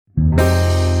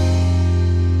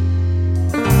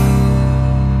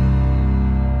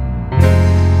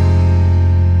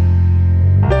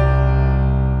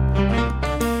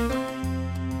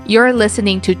You're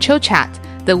listening to Chill Chat,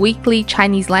 the weekly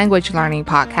Chinese language learning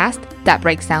podcast that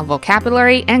breaks down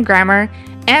vocabulary and grammar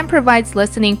and provides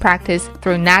listening practice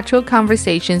through natural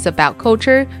conversations about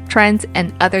culture, trends,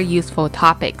 and other useful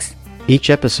topics. Each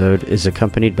episode is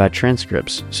accompanied by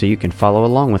transcripts, so you can follow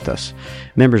along with us.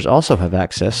 Members also have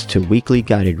access to weekly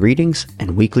guided readings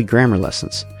and weekly grammar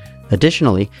lessons.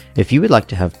 Additionally, if you would like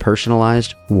to have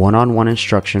personalized, one-on-one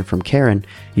instruction from Karen,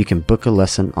 you can book a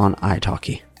lesson on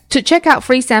italki. To check out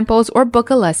free samples or book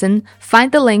a lesson,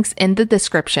 find the links in the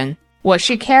description. 我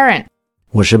是 Karen，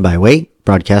 我是百威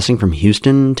broadcasting from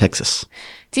Houston, Texas.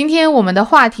 今天我们的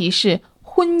话题是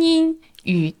婚姻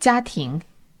与家庭。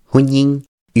婚姻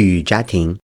与家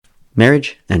庭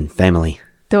marriage and family.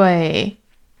 对，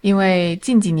因为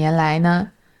近几年来呢，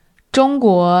中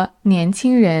国年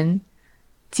轻人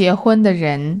结婚的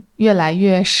人越来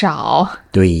越少，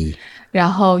对，然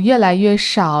后越来越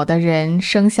少的人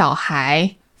生小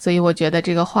孩，所以我觉得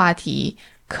这个话题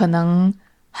可能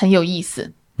很有意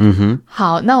思。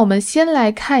好，那我们先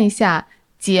来看一下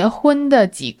结婚的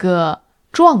几个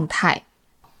状态。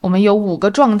我们有5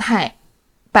个状态，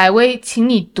百威，请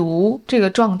你读这个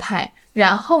状态，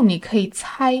然后你可以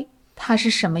猜它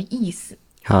是什么意思。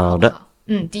好的。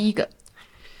第一个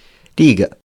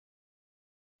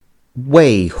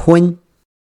未婚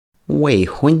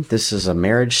this is a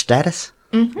marriage status?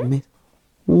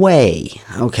 未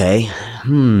okay.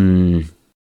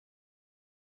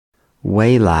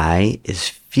 未来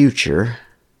is future.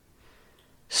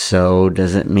 So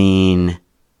does it mean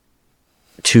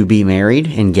to be married,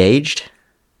 engaged?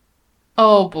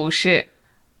 哦，不是。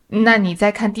那你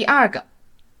再看第二个。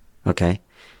Okay.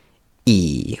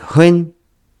 已婚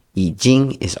已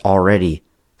经 is already.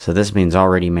 So this means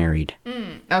already married.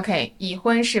 OK, 已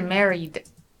婚是 married.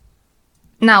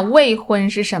 那未婚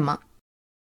是什么？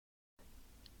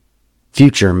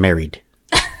 Future married.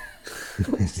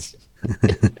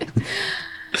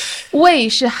 未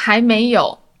是还没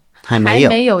有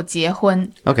结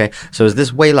婚。 Okay, so is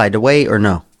this 未来的未 or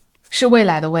no? 是未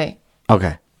来的未。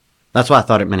 Okay. That's why I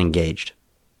thought it meant engaged.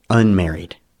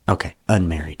 Unmarried. Okay,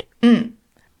 unmarried.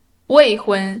 未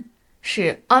婚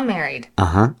是 unmarried.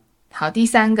 好，第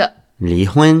三个。离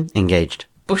婚 engaged.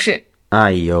 不是。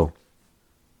哎呦。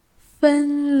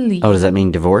分离。Oh, does that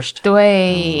mean divorced?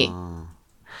 对。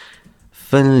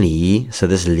分离 so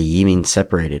this 离 means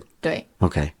separated. 对。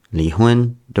Okay, 离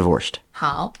婚 divorced.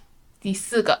 好，第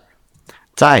四个。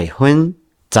再婚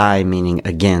再 meaning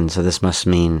again, so this must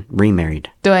mean remarried.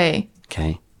 对。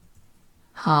Okay.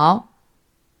 好，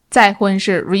再婚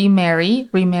是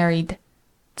remarried.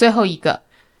 最后一个。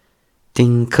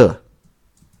丁克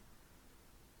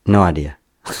No idea.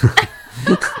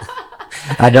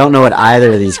 I don't know what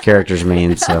either of these characters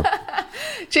mean, so.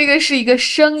 这个是一个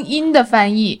声音的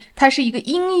翻译，它是一个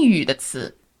英语的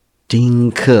词。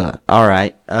丁克 All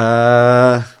right.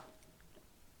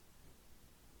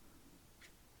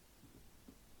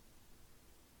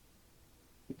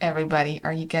 Everybody,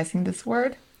 are you guessing this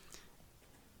word?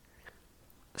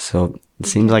 So it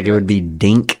seems like it would be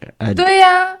dink. 对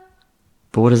呀。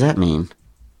But what does that mean?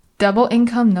 Double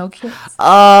income, no kids.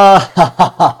 Oh,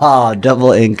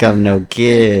 double income, no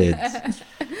kids.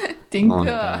 丁克。Oh my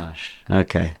gosh.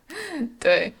 Okay.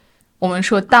 对，我们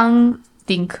说当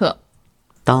丁克。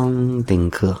当丁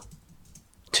克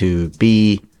To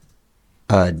be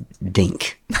a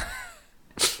dink.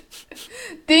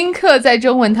 丁克在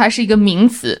中文它是一个名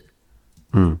词。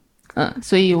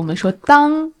所以我们说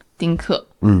当丁克。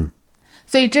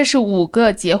所以这是5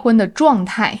个结婚的状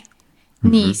态。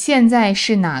你现在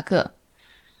是哪个？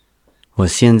我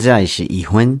现在是已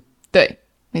婚。对，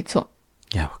没错。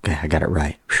Yeah, okay, I got it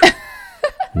right.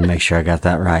 Make sure I got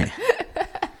that right.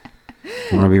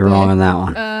 I want to be wrong on that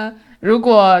one. 如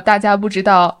果大家不知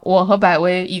道，我和百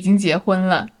威已经结婚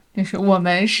了，就是我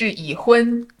们是已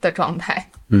婚的状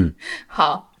态。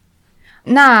好，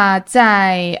那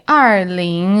在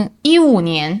2015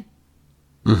年，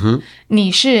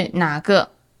你是哪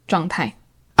个状态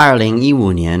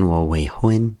？2015年我未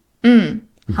婚。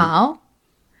好。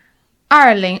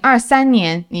2023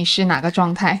年你是哪个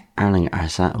状态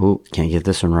2023 Oh, can't get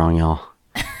this one wrong, y'all.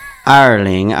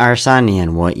 2023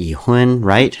年我已婚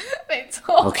right? 没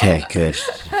错。 Okay, good.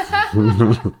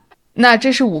 那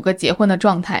这是5个结婚的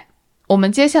状态。我们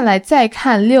接下来再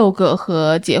看6个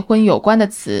和结婚有关的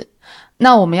词。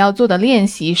那我们要做的练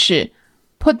习是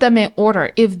Put them in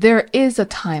order if there is a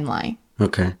timeline.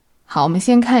 Okay. 好，我们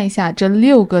先看一下这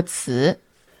6个词。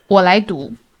我来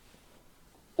读。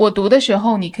我读的时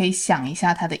候你可以想一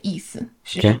下它的意思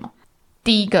是什么。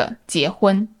第一个，结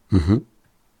婚。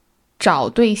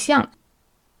找对象。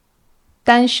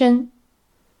单身。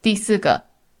第4个，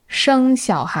生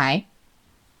小孩。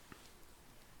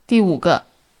第5个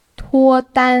脱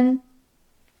单，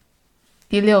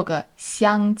第6个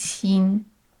相亲。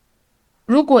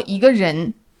如果一个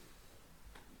人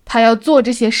他要做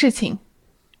这些事情，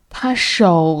他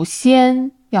首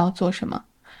先要做什么，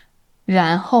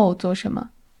然后做什么，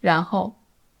然后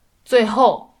最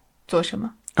后做什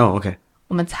么。OK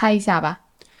我们猜一下吧。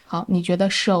好，你觉得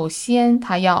首先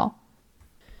他要？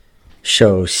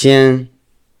首先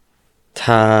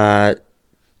他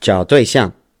找对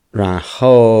象，然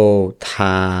后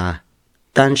他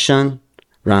单身，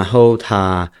然后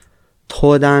他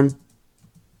脱单，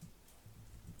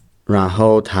然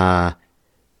后他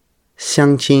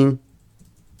相亲，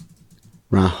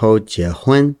然后结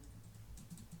婚，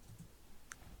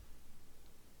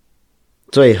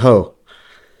最后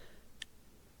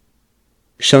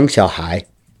生小孩。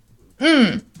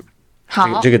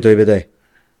好，这个对不对？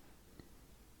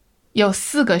有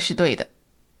4个是对的。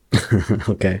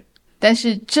OK 但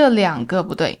是这2个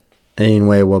不对。因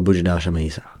为我不知道什么意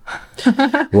思。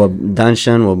我单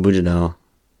身我不知道，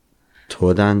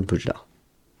脱单不知道。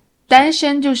单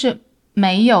身就是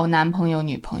没有男朋友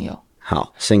女朋友。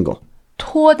好 single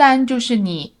脱单就是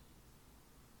你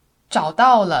找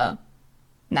到了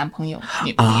男朋友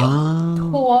女朋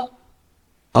友。脱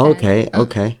OK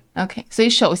所以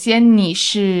首先你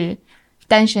是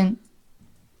单身。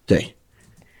对，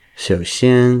首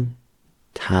先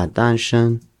他单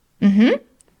身，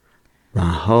然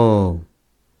后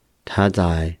他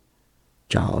在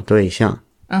找对象，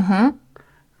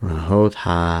然后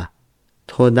他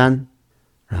脱单，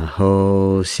然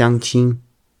后相亲，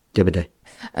对不对？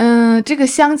这个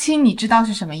相亲你知道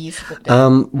是什么意思，对不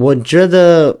对？我觉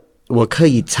得我可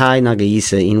以猜那个意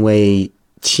思，因为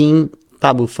亲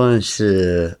大部分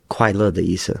是快乐的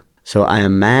意思。So I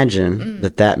imagine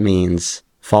that means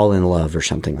fall in love or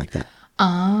something like that.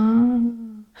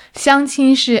 相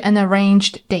亲是 an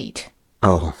arranged date.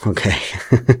 Oh, okay.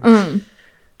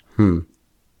 An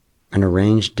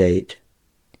arranged date.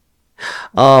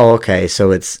 Oh, okay.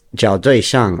 So it's 找对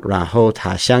象，然后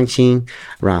他相亲，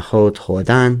然后脱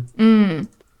单，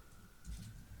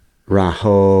然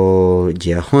后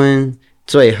结婚，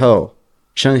最后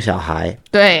生小孩。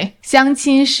对，相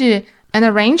亲是 an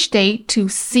arranged date to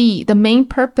see. The main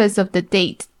purpose of the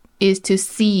date is to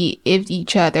see if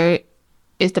each other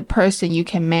is the person you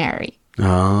can marry.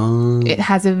 It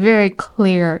has a very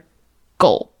clear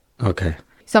goal. Okay.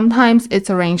 Sometimes it's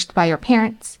arranged by your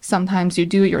parents. Sometimes you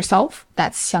do it yourself.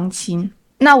 That's 相亲。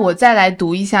那我再来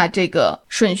读一下这个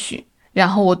顺序，然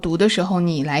后我读的时候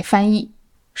你来翻译。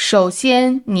首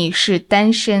先，你是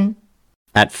单身。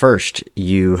At first,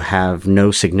 you have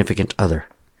no significant other.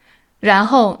 然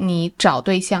后你找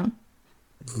对象。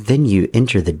Then you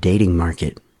enter the dating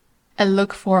market. And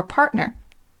look for a partner.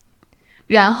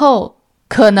 然后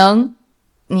可能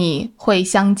你会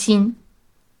相亲。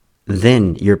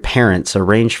Then your parents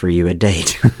arrange for you a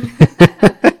date.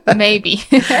 Maybe.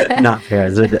 Not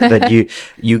parents, but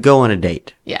you go on a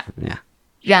date. Yeah. Yeah.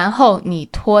 然后你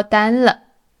脱单了。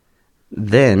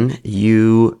Then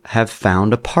you have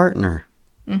found a partner.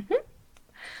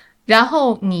 然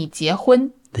后你结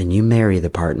婚。Then you marry the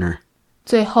partner.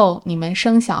 最后你们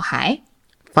生小孩。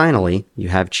Finally, you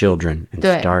have children and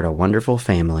对。 start a wonderful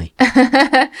family.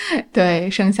 对，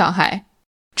生小孩，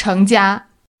成家。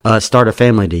Start a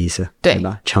family 的意思，对。对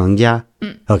吧？成家。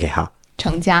OK， 好。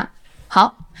成家。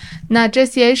好，那这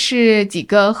些是几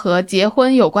个和结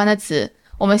婚有关的词。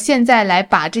我们现在来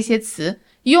把这些词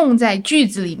用在句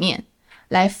子里面，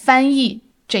来翻译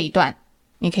这一段。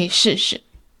你可以试试。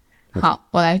好，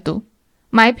我来读。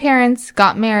My parents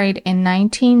got married in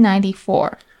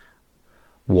 1994.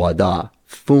 我的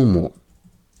父母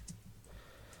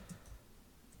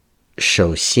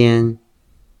首先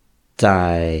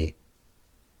在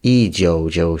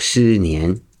1994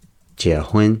年结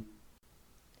婚。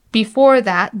Before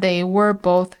that, they were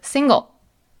both single.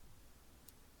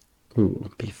 Ooh,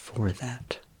 before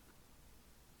that.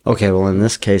 Okay, well, in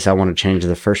this case, I want to change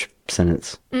the first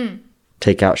sentence.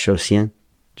 Take out 首先，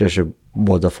就是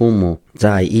我的父母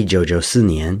在1994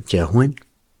年结婚。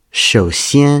首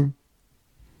先，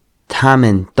他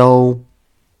们都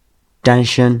单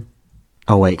身。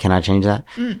Oh, wait, can I change that?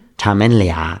 他们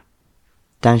俩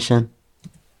单身。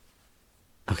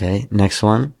Okay, next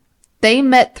one. They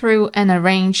met through an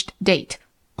arranged date.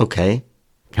 Okay,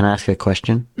 can I ask a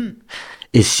question?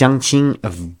 Is 相亲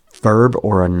a verb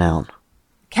or a noun?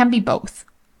 Can be both.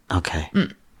 Okay.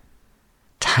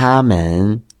 他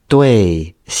们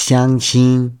对相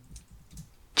亲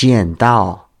见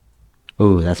到。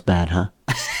Ooh, that's bad, huh?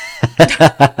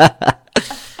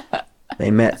 They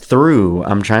met through.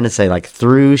 I'm trying to say like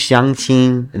through 相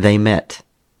亲 they met.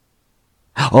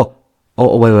 Oh,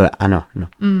 wait, I know.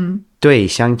 对，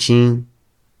相亲，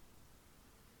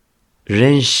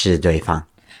认识对方。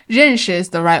认识 is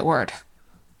the right word.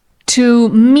 To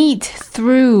meet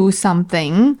through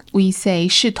something, we say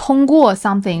是通过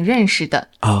something 认识的。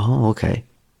OK.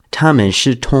 他们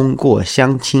是通过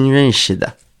相亲认识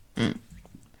的。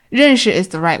认识 is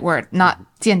the right word, not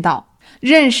见到。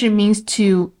认识 means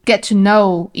to get to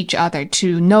know each other,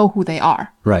 to know who they are.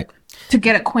 Right. To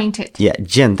get acquainted. Yeah,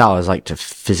 见到 is like to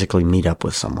physically meet up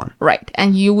with someone. Right.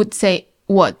 And you would say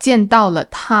我见到了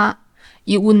他.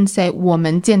 You wouldn't say 我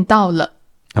们见到了。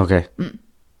Okay.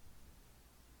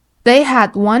 They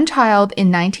had one child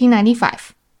in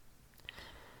 1995.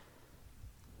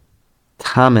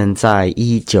 他们在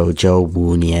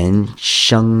1995年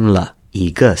生了一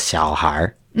个小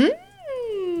孩。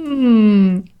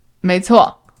没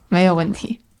错，没有问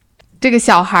题。这个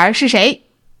小孩是谁？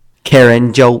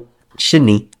 Karen Joe 是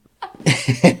你。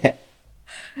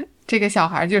这个小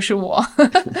孩就是我。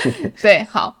对，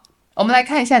好，我们来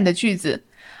看一下你的句子。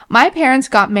My parents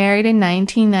got married in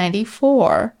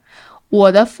 1994.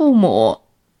 我的父母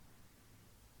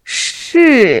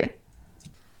是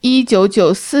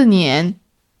1994年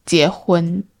结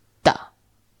婚的。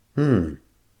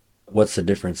What's the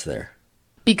difference there?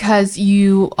 Because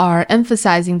you are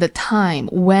emphasizing the time.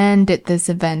 When did this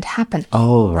event happen?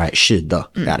 Oh, right. 是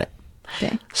的。Got it.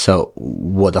 对。 So,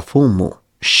 我的父母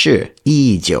是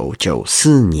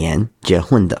1994年结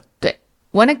婚的。对。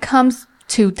When it comes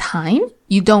to time,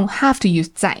 you don't have to use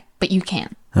在, but you can.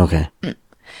 Okay.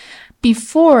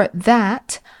 Before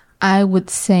that, I would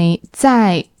say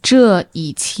在这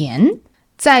以前，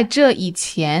在这以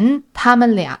前，他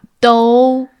们俩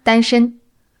都单身。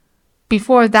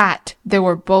Before that, they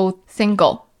were both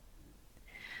single.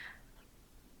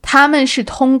 他们是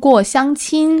通过相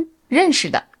亲认识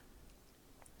的。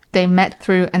They met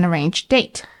through an arranged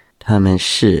date. 他们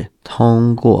是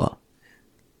通过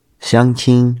相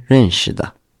亲认识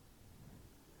的。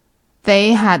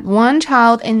They had one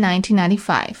child in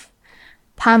 1995.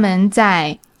 他们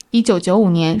在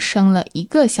1995年生了一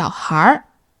个小孩。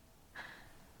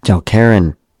叫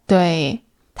Karen。对，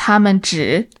他们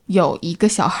只有一个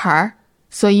小孩，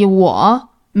所以我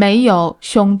没有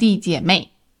兄弟姐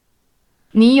妹。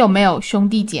你有没有兄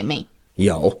弟姐妹？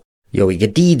有一个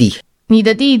弟弟。你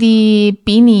的弟弟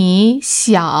比你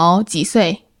小几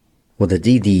岁？我的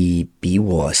弟弟比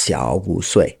我小5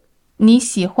岁。你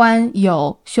喜欢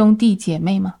有兄弟姐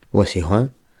妹吗？我喜欢。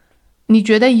你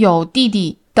觉得有弟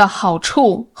弟的好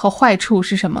处和坏处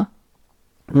是什么？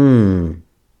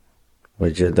我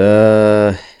觉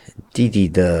得弟弟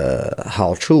的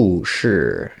好处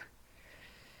是，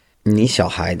你小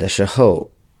孩的时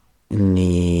候，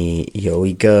你有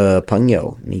一个朋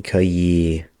友，你可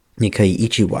以一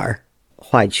起玩。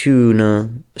坏处呢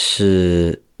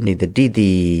是你的弟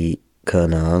弟可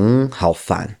能好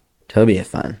烦，特别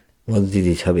烦。我的弟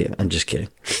弟特别 I'm just kidding.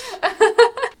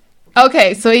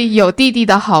 OK, 所以有弟弟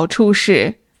的好处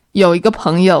是有一个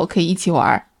朋友可以一起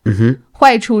玩。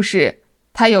坏处是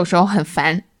他有时候很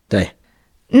烦。对。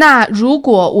那如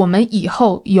果我们以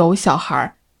后有小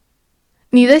孩，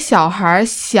你的小孩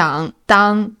想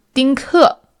当丁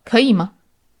克，可以吗？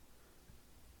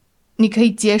你可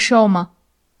以接受吗？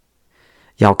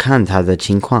要看他的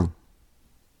情况。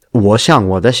我想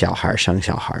我的小孩生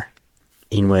小孩，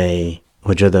因为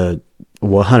我觉得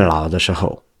我很老的时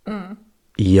候，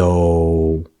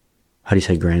有 how do you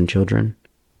say grandchildren？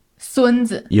 孙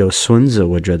子。有孙子，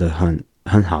我觉得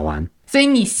很好玩。所以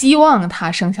你希望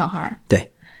他生小孩？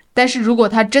对。但是如果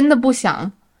他真的不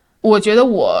想，我觉得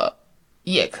我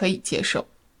也可以接受。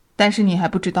但是你还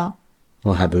不知道？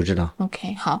我还不知道。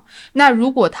OK, 好。那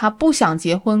如果他不想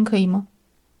结婚，可以吗？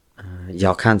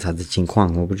要看他的情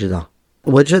况，我不知道。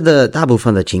我觉得大部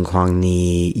分的情况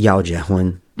你要结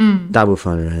婚，大部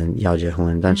分人要结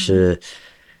婚，但是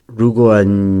如果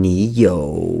你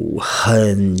有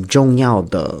很重要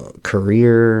的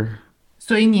career，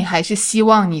 所以你还是希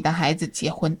望你的孩子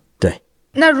结婚。对。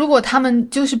那如果他们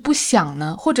就是不想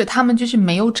呢，或者他们就是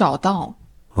没有找到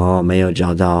没有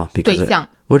找到对象，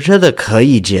我觉得可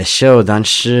以接受，但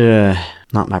是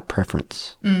not my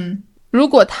preference。如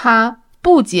果他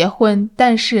不结婚，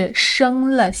但是生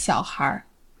了小孩，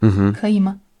可以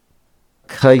吗？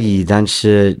可以，但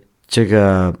是这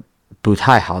个不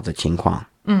太好的情况。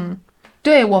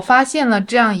对，我发现了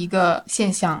这样一个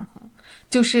现象，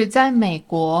就是在美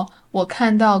国，我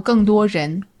看到更多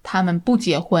人他们不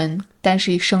结婚，但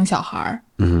是生小孩。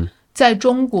在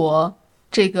中国，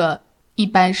这个一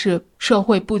般是社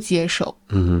会不接受。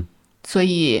所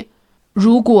以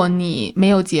如果你没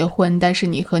有结婚，但是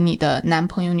你和你的男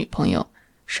朋友女朋友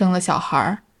生了小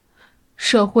孩，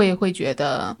社会会觉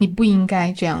得你不应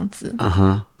该这样子。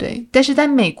对。但是在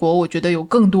美国，我觉得有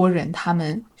更多人他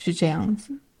们是这样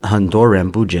子。很多人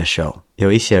不接受，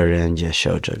有一些人接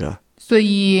受这个。所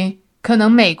以可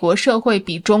能美国社会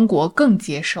比中国更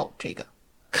接受这个。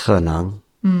可能。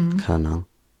可能。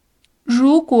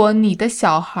如果你的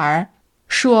小孩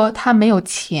说他没有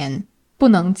钱，不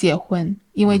能结婚，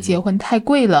因为结婚太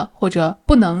贵了，或者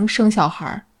不能生小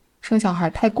孩，生小孩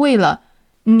太贵了，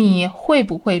你会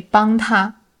不会帮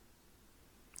他？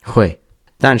会，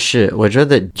但是我觉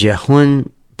得结婚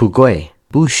不贵，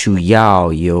不需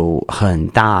要有很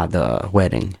大的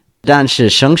wedding， 但是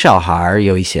生小孩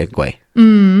有一些贵。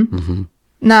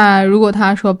那如果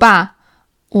他说爸，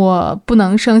我不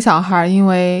能生小孩，因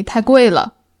为太贵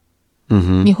了，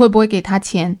你会不会给他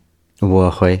钱？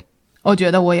我会。我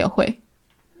觉得我也会。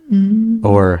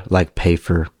Or like pay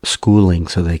for schooling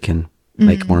so they can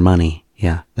make more money.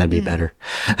 Yeah, that'd be better.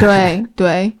 对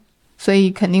对，所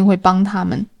以肯定会帮他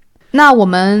们。那我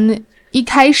们一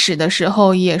开始的时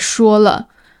候也说了，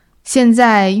现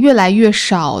在越来越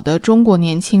少的中国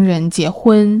年轻人结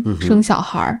婚生小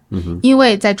孩，因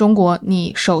为在中国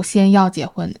你首先要结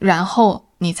婚，然后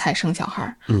你才生小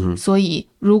孩，所以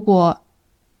如果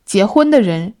结婚的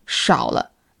人少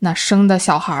了，那生的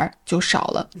小孩就少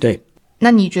了。对。那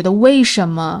你觉得为什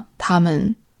么他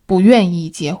们不愿意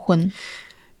结婚？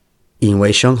因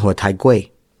为生活太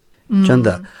贵。真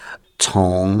的，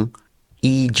从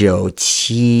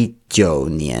1979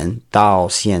年到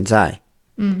现在，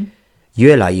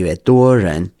越来越多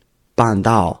人搬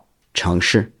到城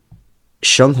市，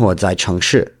生活在城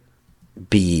市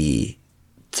比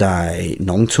在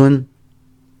农村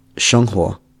生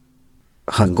活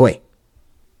很贵，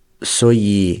所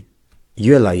以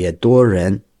越来越多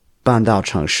人搬到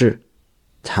城市，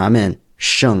他们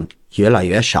生越来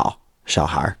越少小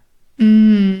孩。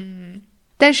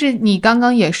但是你刚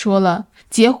刚也说了，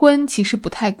结婚其实不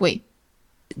太贵。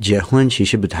结婚其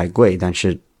实不太贵，但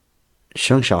是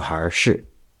生小孩是。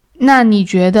那你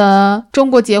觉得中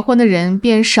国结婚的人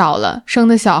变少了，生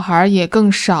的小孩也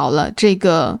更少了，这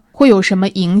个会有什么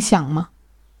影响吗？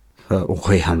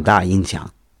会很大影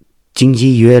响，经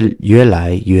济越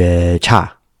来越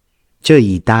差。这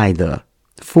一代的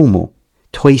父母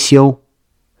退休，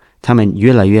他们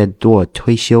越来越多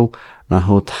退休，然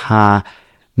后他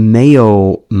没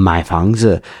有买房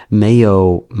子，没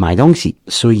有买东西，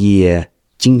所以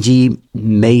经济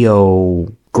没有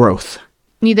growth。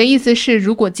 你的意思是，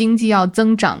如果经济要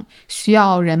增长，需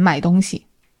要人买东西？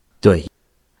对。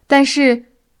但是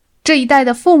这一代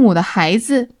的父母的孩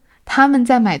子，他们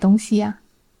在买东西呀。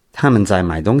他们在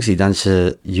买东西，但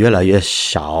是越来越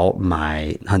少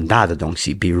买很大的东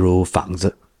西，比如房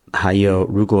子。还有，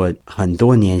如果很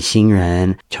多年轻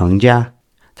人成家，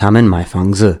他们买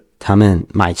房子，他们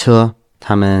买车，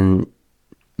他们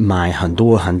买很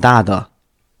多很大的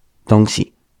东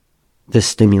西。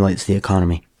This stimulates the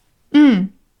economy.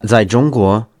 在中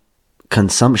国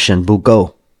consumption 不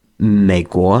够，美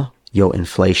国有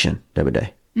inflation， 对不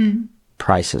对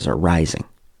？Prices are rising.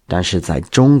 但是在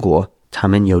中国他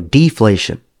们有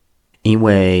deflation， 因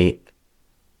为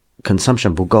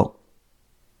consumption 不够，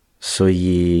所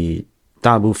以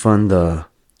大部分的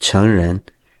成人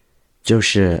就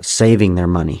是 saving their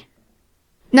money。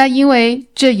 那因为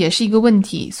这也是一个问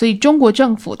题，所以中国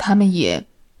政府他们也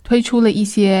推出了一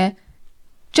些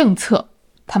政策，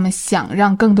他们想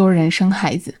让更多人生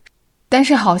孩子，但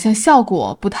是好像效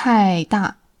果不太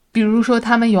大。比如说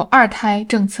他们有2胎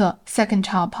政策 second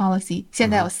child policy，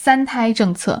 现在有3胎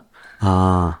政策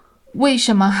为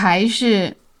什么还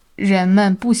是人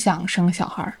们不想生小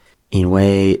孩？因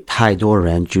为太多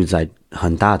人住在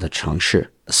很大的城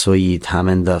市，所以他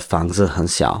们的房子很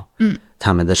小，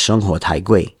他们的生活太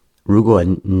贵。如果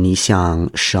你想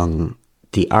生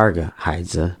第2个孩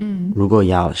子，如果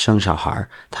要生小孩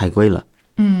太贵了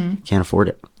，can't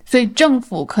afford it。 所以政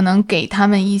府可能给他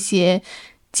们一些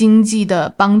经济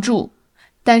的帮助，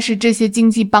但是这些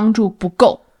经济帮助不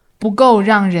够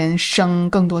让人生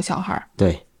更多小孩。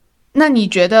对。那你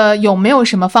觉得有没有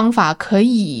什么方法可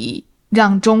以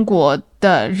让中国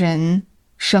的人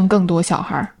生更多小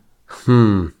孩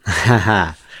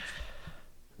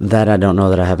？That I don't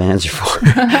know that I have an answer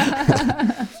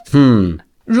for.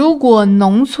 如果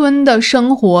农村的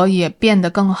生活也变得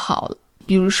更好了，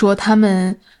比如说他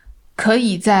们可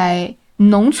以在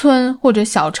农村或者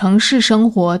小城市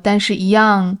生活，但是一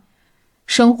样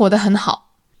生活得很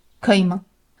好，可以吗？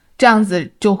这样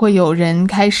子就会有人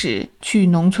开始去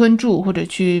农村住，或者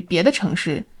去别的城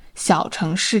市小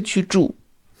城市去住。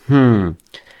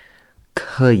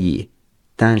可以，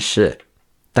但是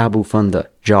大部分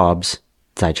的 jobs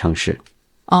在城市。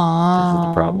This is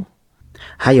the problem.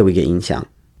 还有一个影响，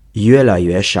越来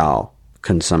越少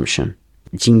consumption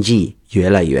经济越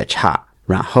来越差，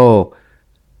然后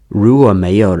如果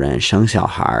没有人生小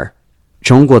孩，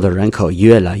中国的人口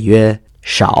越来越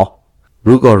少，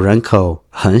如果人口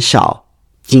很少，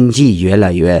经济越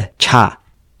来越差。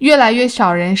越来越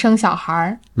少人生小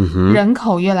孩，人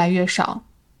口越来越少。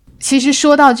其实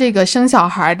说到这个生小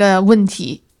孩的问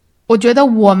题，我觉得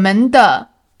我们的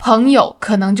朋友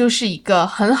可能就是一个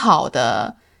很好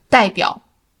的代表。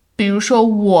比如说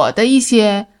我的一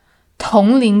些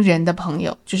同龄人的朋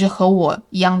友，就是和我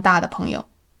一样大的朋友，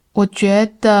我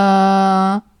觉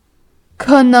得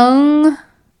可能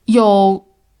有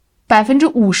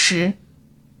50%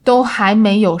都还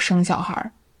没有生小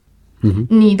孩。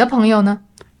你的朋友呢？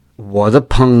我的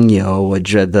朋友，我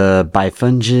觉得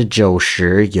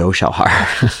90%有小孩，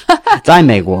在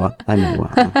美国。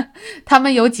他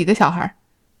们有几个小孩？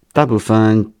大部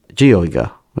分只有一个，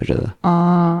我觉得。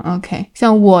OK，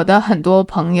 像我的很多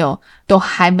朋友都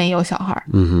还没有小孩。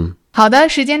好的，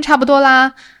时间差不多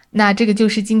啦，那这个就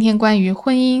是今天关于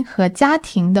婚姻和家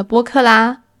庭的播客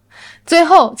啦。最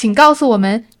后，请告诉我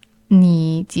们，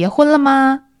你结婚了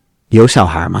吗？有小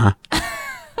孩吗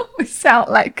？We sound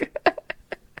like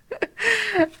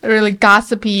really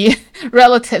gossipy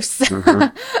relatives.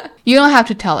 You don't have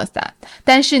to tell us that.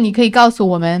 但是你可以告诉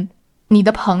我们，你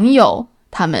的朋友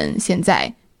他们现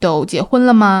在都结婚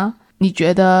了吗？你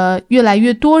觉得越来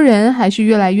越多人还是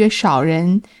越来越少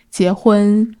人结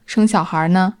婚生小孩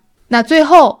呢？那最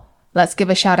后 let's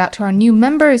give a shout out to our new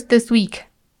members this week.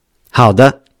 好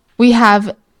的。 We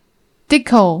have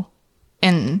Dico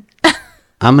and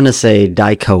I'm gonna say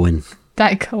Dicoin.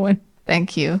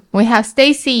 Thank you. We have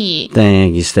Stacy.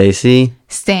 Thank you, Stacy.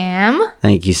 Sam.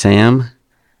 Thank you, Sam.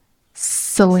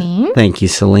 Celine. Thank you,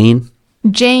 Celine.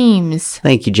 James.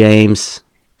 Thank you, James.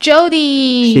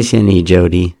 Jody. 谢谢你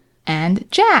Jody. And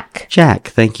Jack.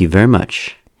 Jack, thank you very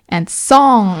much. And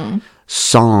Song.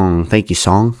 Song, thank you,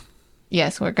 Song.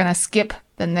 Yes, we're gonna skip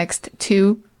the next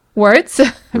 2 words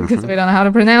because we don't know how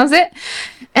to pronounce it.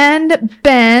 And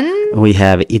Ben. We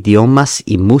have idiomas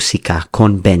y música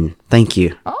con Ben. Thank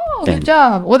you. Oh, Ben. Good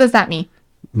job. What does that mean?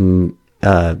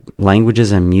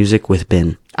 Languages and music with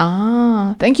Ben.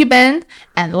 Thank you, Ben.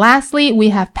 And lastly, we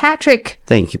have Patrick.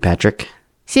 Thank you, Patrick.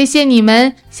 谢谢你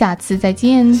们，下次再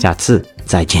见。下次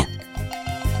再见。